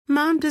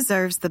Mom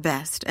deserves the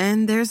best,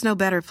 and there's no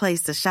better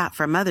place to shop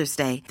for Mother's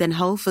Day than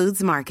Whole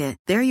Foods Market.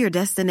 They're your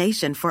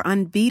destination for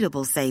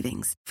unbeatable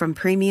savings, from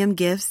premium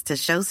gifts to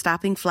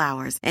show-stopping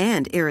flowers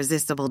and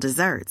irresistible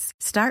desserts.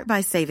 Start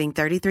by saving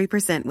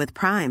 33% with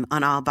Prime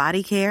on all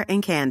body care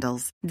and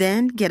candles.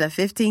 Then get a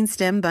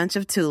 15-stem bunch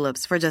of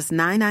tulips for just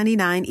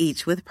 $9.99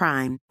 each with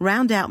Prime.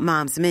 Round out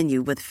Mom's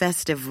menu with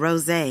festive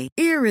rosé,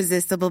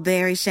 irresistible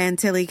berry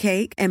chantilly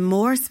cake, and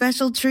more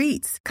special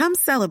treats. Come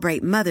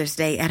celebrate Mother's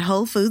Day at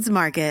Whole Foods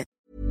Market.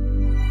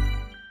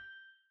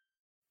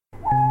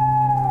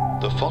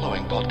 The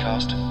following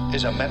podcast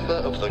is a member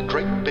of the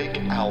Great Big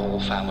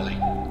Owl family.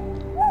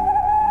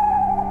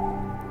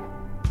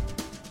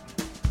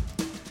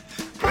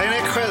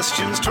 20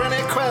 questions,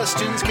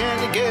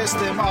 can you guess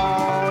them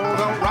all?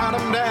 Don't write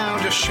them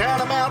down, just shout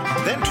them out,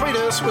 then tweet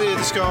us with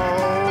a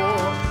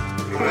score.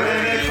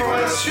 20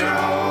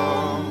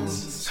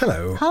 questions.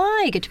 Hello.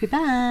 Hi, good to be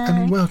back.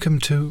 And welcome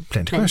to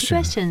Plenty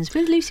Questions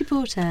with Lucy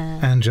Porter.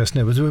 And Jess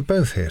Nibbles. We're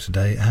both here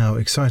today. How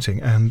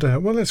exciting. And,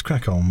 well, let's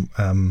crack on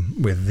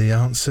with the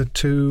answer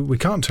to... We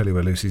can't tell you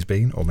where Lucy's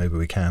been, or maybe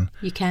we can.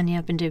 You can, yeah.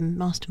 I've been doing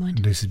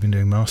Mastermind. Lucy's been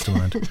doing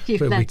Mastermind.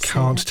 But we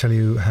can't tell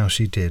you how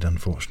she did,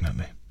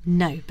 unfortunately.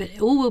 No, but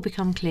it all will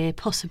become clear,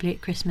 possibly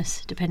at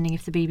Christmas, depending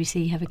if the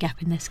BBC have a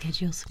gap in their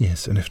schedules.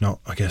 Yes, and if not,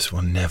 I guess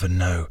we'll never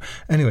know.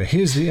 Anyway,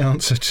 here's the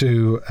answer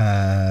to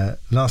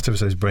last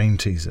episode's brain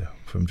teaser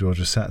from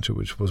Georgia Satcher,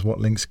 which was what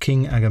links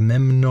King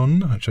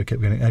Agamemnon, which I kept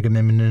getting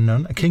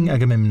King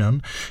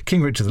Agamemnon,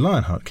 King Richard the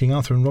Lionheart, King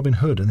Arthur and Robin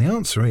Hood. And the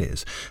answer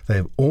is they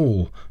have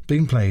all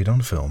been played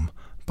on film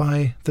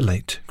by the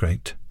late,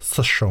 great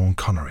Sir Sean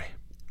Connery.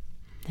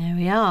 There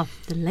we are,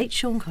 the late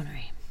Sean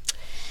Connery.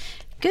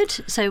 Good,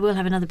 so we'll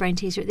have another brain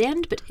teaser at the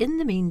end, but in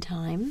the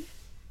meantime,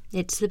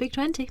 it's the Big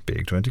 20.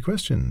 Big 20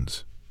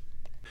 questions.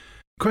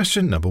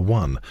 Question number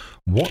 1.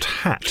 What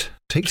hat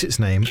takes its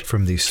name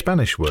from the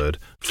Spanish word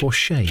for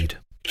shade?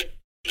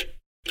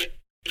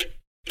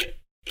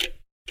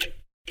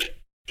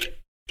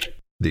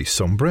 The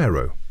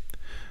sombrero.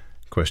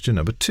 Question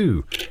number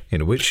 2.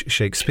 In which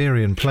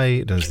Shakespearean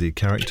play does the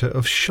character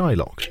of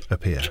Shylock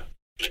appear?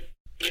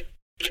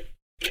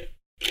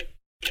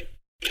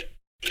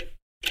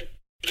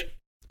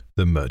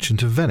 The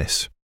Merchant of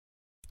Venice.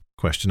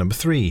 Question number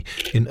 3.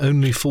 In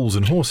Only Fools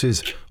and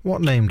Horses,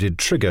 what name did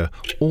Trigger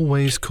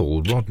always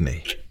call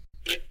Rodney?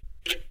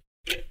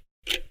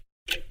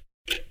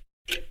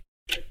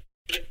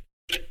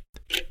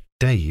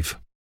 Dave.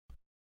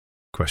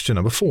 Question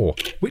number 4.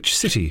 Which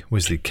city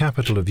was the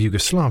capital of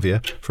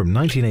Yugoslavia from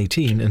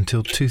 1918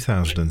 until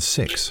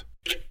 2006?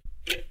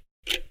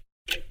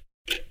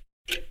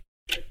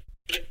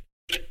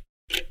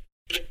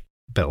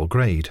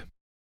 Belgrade.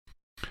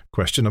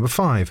 Question number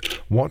 5.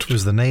 What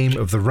was the name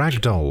of the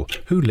rag doll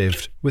who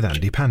lived with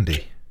Andy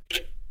Pandy?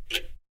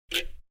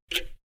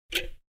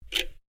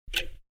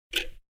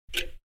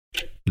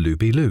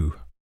 Luby Lou.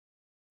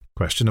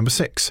 Question number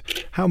 6.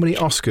 How many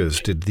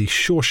Oscars did The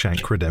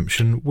Shawshank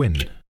Redemption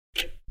win?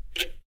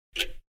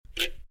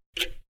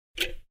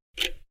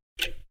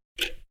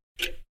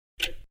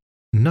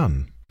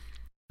 None.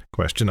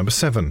 Question number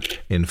 7.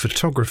 In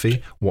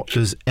photography, what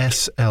does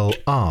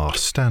SLR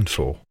stand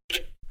for?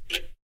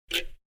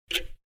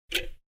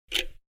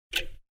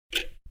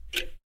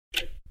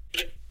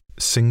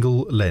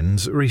 Single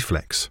lens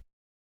reflex.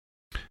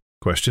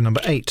 Question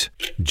number 8.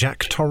 Jack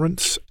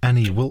Torrance,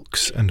 Annie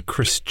Wilkes and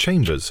Chris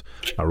Chambers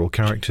are all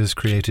characters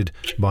created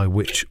by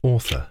which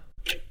author?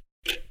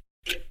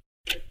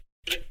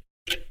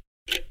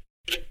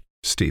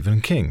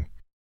 Stephen King.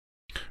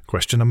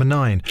 Question number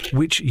 9.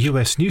 Which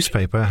US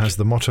newspaper has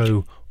the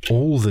motto,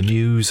 "All the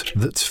news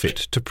that's fit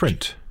to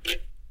print"?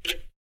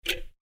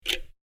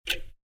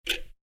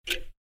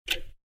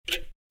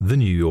 The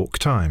New York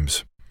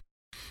Times.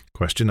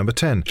 Question number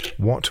 10.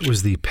 What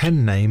was the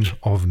pen name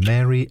of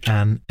Mary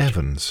Ann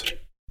Evans?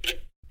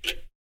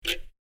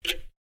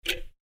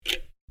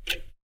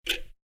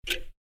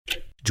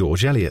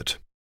 George Eliot.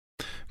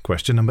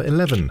 Question number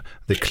 11.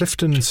 The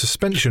Clifton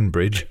Suspension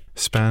Bridge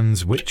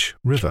spans which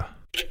river?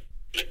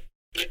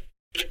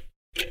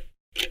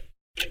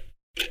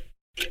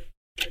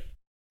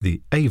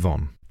 The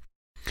Avon.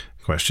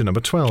 Question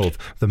number 12.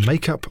 The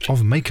makeup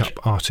of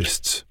makeup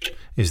artists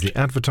is the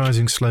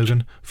advertising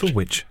slogan for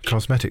which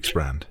cosmetics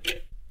brand?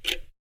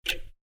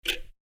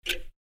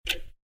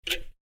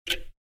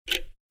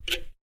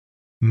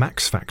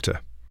 Max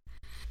Factor.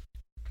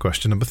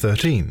 Question number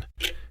 13.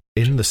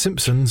 In The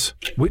Simpsons,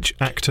 which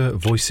actor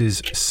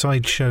voices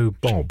Sideshow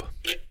Bob?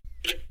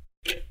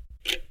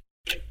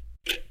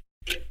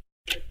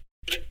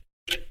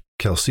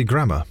 Kelsey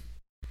Grammer.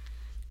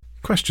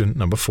 Question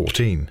number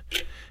 14.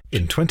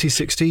 In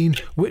 2016,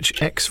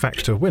 which X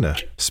Factor winner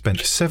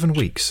spent 7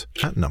 weeks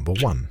at number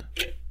 1?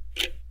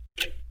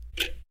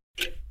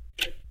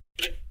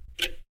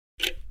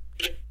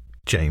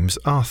 James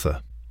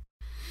Arthur.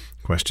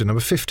 Question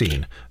number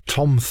 15.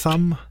 Tom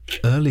Thumb,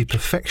 Early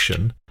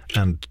Perfection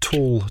and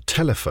Tall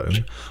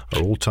Telephone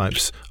are all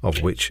types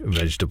of which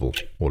vegetable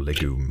or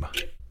legume?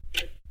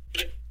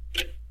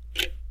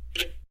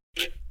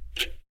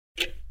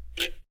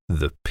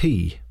 The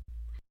P.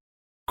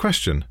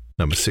 Question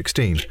number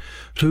 16.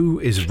 Who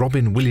is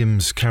Robin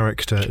Williams'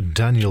 character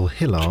Daniel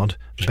Hillard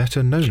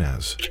better known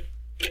as?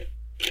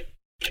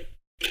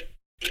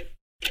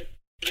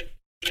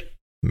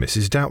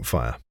 Mrs.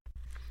 Doubtfire.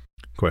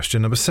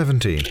 Question number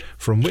 17.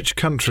 From which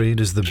country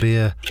does the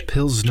beer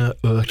Pilsner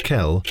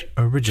Urquell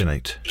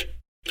originate?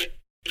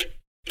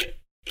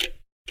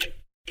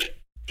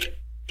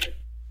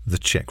 The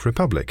Czech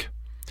Republic.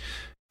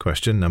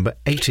 Question number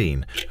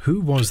 18. Who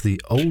was the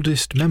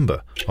oldest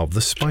member of the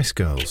Spice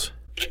Girls?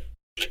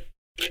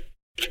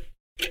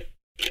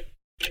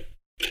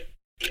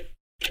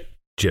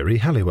 Jerry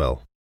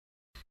Halliwell.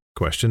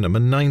 Question number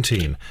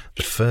 19.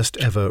 The first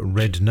ever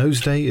Red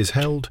Nose Day is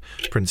held,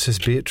 Princess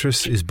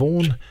Beatrice is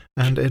born,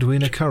 and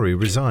Edwina Currie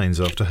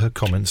resigns after her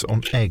comments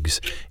on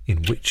eggs.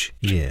 In which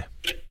year?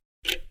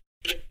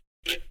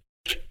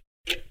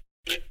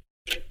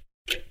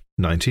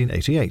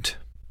 1988.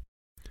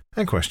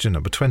 And question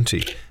number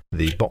 20.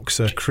 The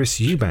boxer Chris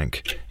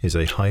Eubank is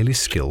a highly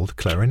skilled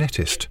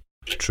clarinetist.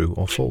 True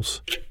or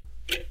false?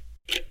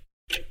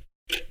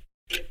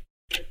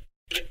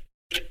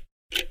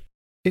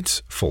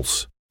 It's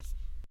false.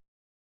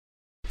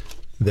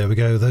 There we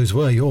go. Those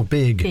were your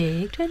big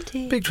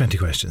 20. Big 20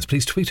 questions.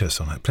 Please tweet us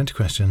on it. Plenty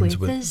questions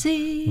With a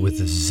Z. With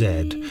a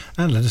Z.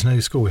 And let us know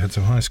your score. We had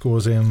some high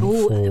scores in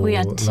for we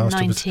had last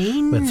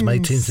 19s. We had some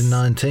 18s and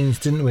 19s,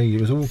 didn't we?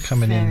 It was all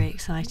coming in. Very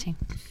exciting.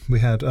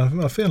 We had,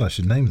 I feel I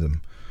should name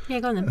them.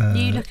 Yeah, go on then.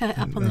 You look it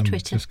up on the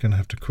Twitter. I'm just going to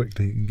have to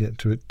quickly get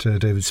to it.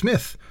 David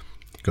Smith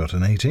got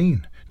an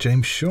 18.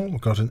 James Shaw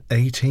got an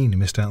 18. He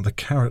missed out the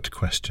carrot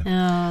question.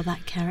 Oh,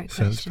 that carrot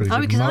question.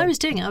 Oh, because I was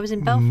doing it. I was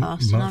in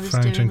Belfast. Mark and I was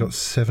Frankton got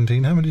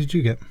 17. How many did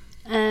you get?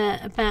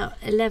 About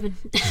 11.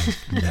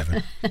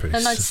 11.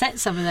 And I'd set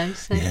some of those.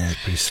 So. Yeah,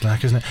 pretty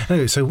slack, isn't it?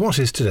 Anyway, so what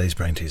is today's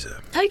brain teaser?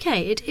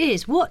 Okay, it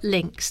is. What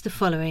links the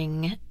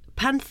following?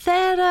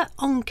 Panthera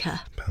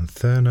onca.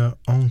 Panthera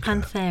onca.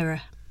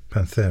 Panthera.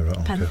 Panthera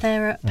onca.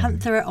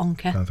 Panthera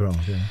onca. Panthera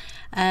onca,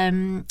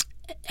 yeah.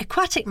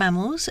 Aquatic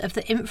mammals of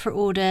the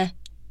infraorder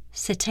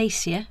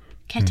Cetacea.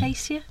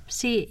 Cetacea?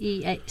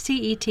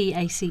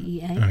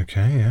 Cetacea.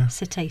 Okay, yeah.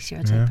 Cetacea,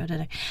 I'd say, but I don't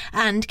know.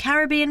 And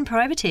Caribbean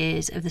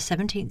privateers of the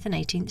 17th and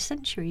 18th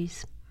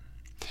centuries.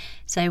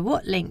 So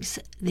what links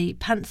the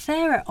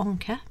Panthera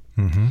onca,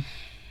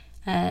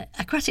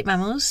 aquatic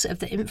mammals of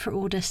the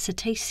infraorder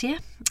Cetacea,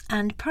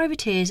 and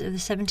privateers of the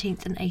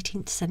 17th and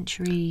 18th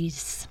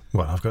centuries?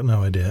 Well, I've got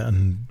no idea,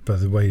 and by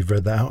the way you've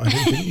read that out, I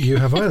don't think you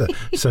have either.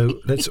 So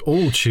let's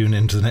all tune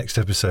into the next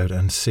episode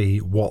and see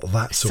what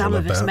that's all about. Some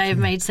of us may have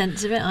made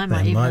sense of it. I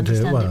might even do.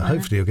 understand Well, it.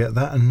 hopefully you'll get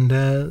that, and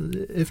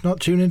if not,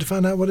 tune in to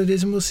find out what it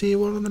is, and we'll see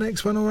you all on the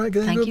next one. All right,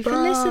 then. Thank you for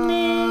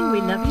listening. We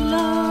love you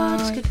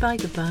lots. Goodbye,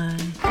 goodbye.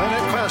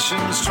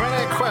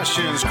 20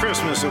 questions.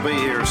 Christmas will be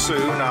here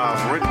soon.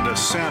 I've written to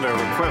Santa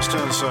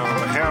requesting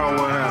some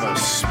heroin and a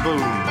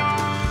spoon.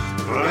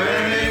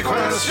 20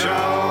 questions.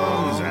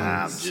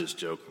 I'm just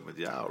joking with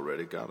you. I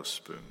already got a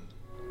spoon.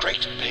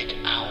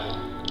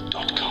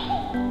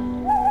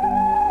 GreatBigOwl.com.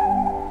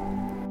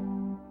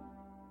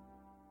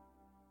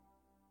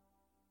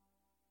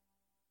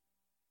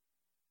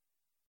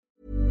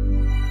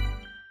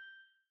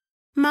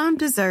 Mom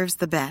deserves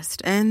the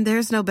best, and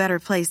there's no better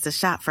place to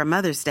shop for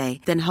Mother's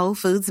Day than Whole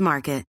Foods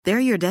Market. They're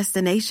your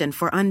destination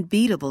for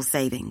unbeatable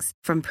savings,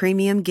 from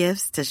premium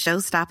gifts to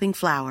show-stopping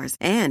flowers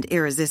and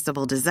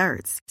irresistible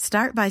desserts.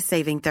 Start by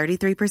saving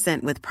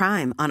 33% with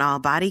Prime on all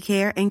body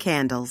care and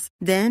candles.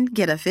 Then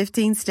get a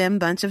 15-stem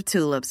bunch of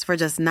tulips for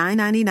just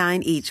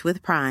 $9.99 each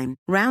with Prime.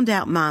 Round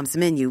out Mom's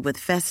menu with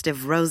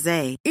festive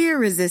rosé,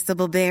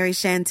 irresistible berry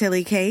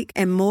chantilly cake,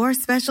 and more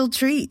special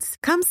treats.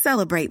 Come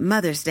celebrate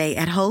Mother's Day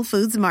at Whole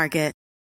Foods Market.